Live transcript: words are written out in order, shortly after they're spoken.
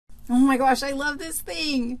Oh my gosh, I love this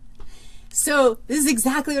thing. So this is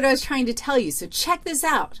exactly what I was trying to tell you. So check this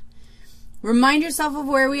out. Remind yourself of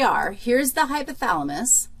where we are. Here's the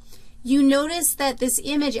hypothalamus. You notice that this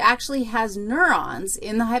image actually has neurons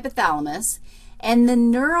in the hypothalamus, and the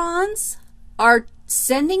neurons are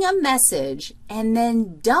sending a message and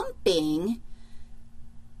then dumping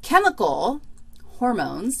chemical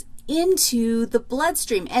hormones into the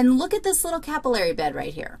bloodstream. And look at this little capillary bed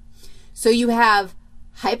right here. So you have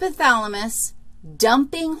hypothalamus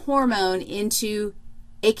dumping hormone into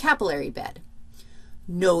a capillary bed.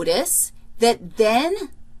 Notice that then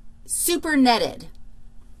supernetted,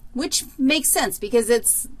 which makes sense because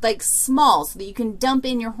it's like small so that you can dump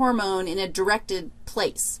in your hormone in a directed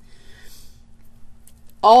place.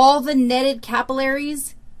 All the netted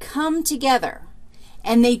capillaries come together,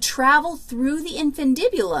 and they travel through the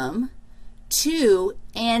infundibulum to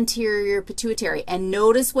anterior pituitary. And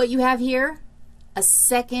notice what you have here, a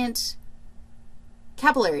second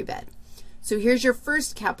capillary bed. So here's your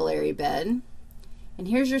first capillary bed, and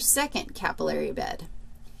here's your second capillary bed.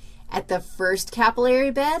 At the first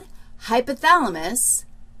capillary bed, hypothalamus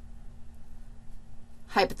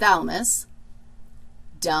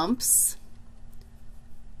dumps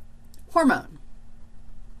hormone.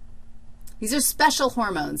 These are special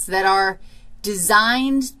hormones that are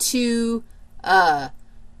designed to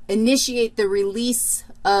initiate the release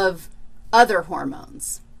of other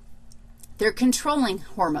hormones. They're controlling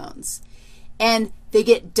hormones, and they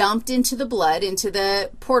get dumped into the blood, into the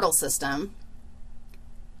portal system,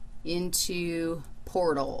 into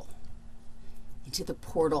the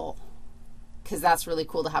portal, because that's really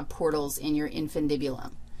cool to have portals in your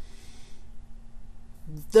infundibulum.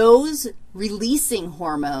 Those releasing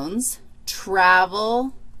hormones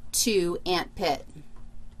travel to ant pit.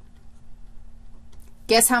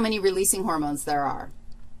 Guess how many releasing hormones there are?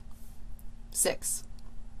 6.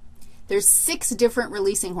 There's 6 different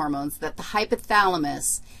releasing hormones that the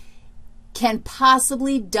hypothalamus can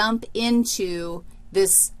possibly dump into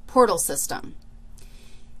this portal system.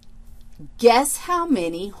 Guess how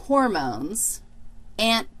many hormones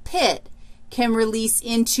ant pit can release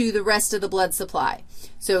into the rest of the blood supply?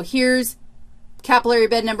 So here's capillary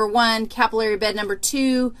bed number 1, capillary bed number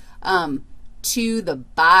 2, to the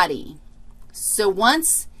body. So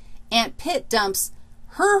once ant pit dumps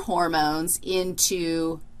her hormones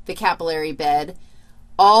into the capillary bed,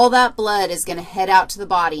 all that blood is going to head out to the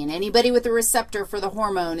body, and anybody with a receptor for the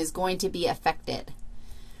hormone is going to be affected.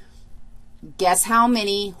 Guess how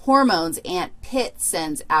many hormones ant pit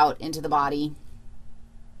sends out into the body?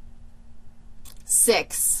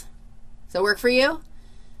 6. Does that work for you?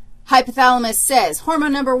 Hypothalamus says,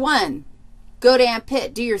 hormone number 1, go to ant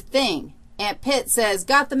pit, do your thing. Ant pit says,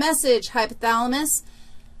 got the message, hypothalamus.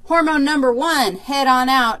 Hormone number 1, head on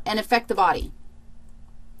out and affect the body.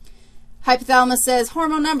 Hypothalamus says,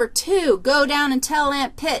 hormone number 2, go down and tell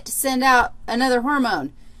ant pit to send out another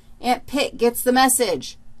hormone. Ant pit gets the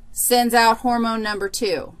message, sends out hormone number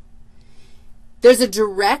 2. There's a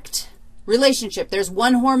direct relationship. There's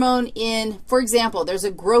one hormone in, for example, there's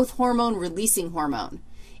a growth hormone releasing hormone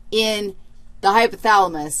in the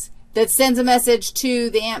hypothalamus that sends a message to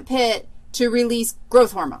the ant pit to release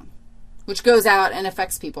growth hormone, which goes out and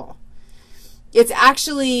affects people. It's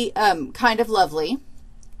actually kind of lovely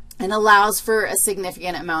and allows for a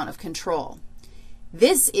significant amount of control.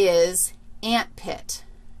 This is ant pit.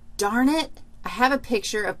 Darn it, I have a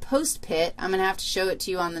picture of post pit. I'm going to have to show it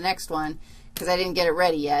to you on the next one because I didn't get it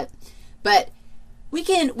ready yet. But I'm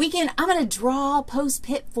going to draw post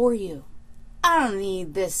pit for you. I don't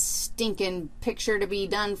need this stinking picture to be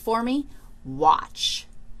done for me. Watch.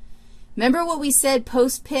 Remember what we said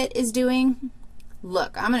post pit is doing?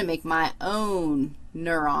 Look, I'm going to make my own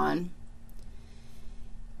neuron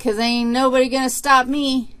because ain't nobody going to stop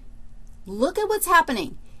me. Look at what's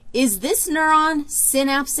happening. Is this neuron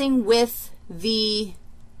synapsing with the,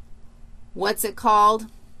 what's it called,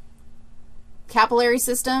 capillary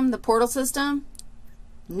system, the portal system?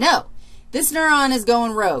 No. This neuron is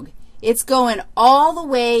going rogue. It's going all the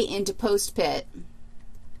way into post pit.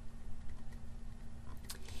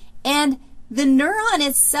 And the neuron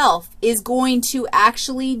itself is going to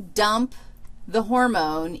actually dump the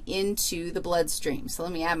hormone into the bloodstream. So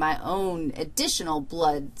let me add my own additional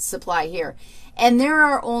blood supply here. And there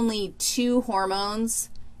are only 2 hormones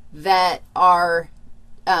that are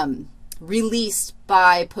released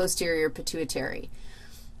by posterior pituitary,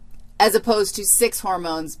 as opposed to 6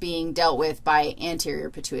 hormones being dealt with by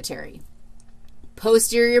anterior pituitary.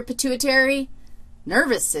 Posterior pituitary,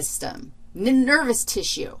 nervous system, nervous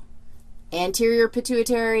tissue. Anterior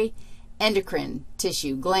pituitary, endocrine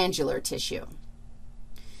tissue, glandular tissue.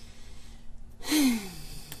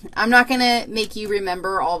 I'm not going to make you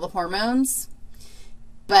remember all the hormones,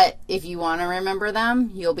 but if you want to remember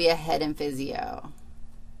them, you'll be ahead in physio.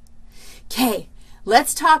 Okay,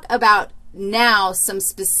 let's talk about now some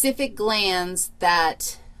specific glands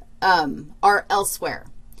that are elsewhere.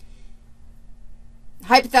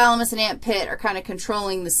 Hypothalamus and ant-pit are kind of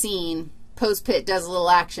controlling the scene. Post-pit does a little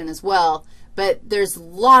action as well, but there's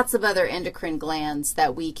lots of other endocrine glands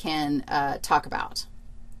that we can talk about.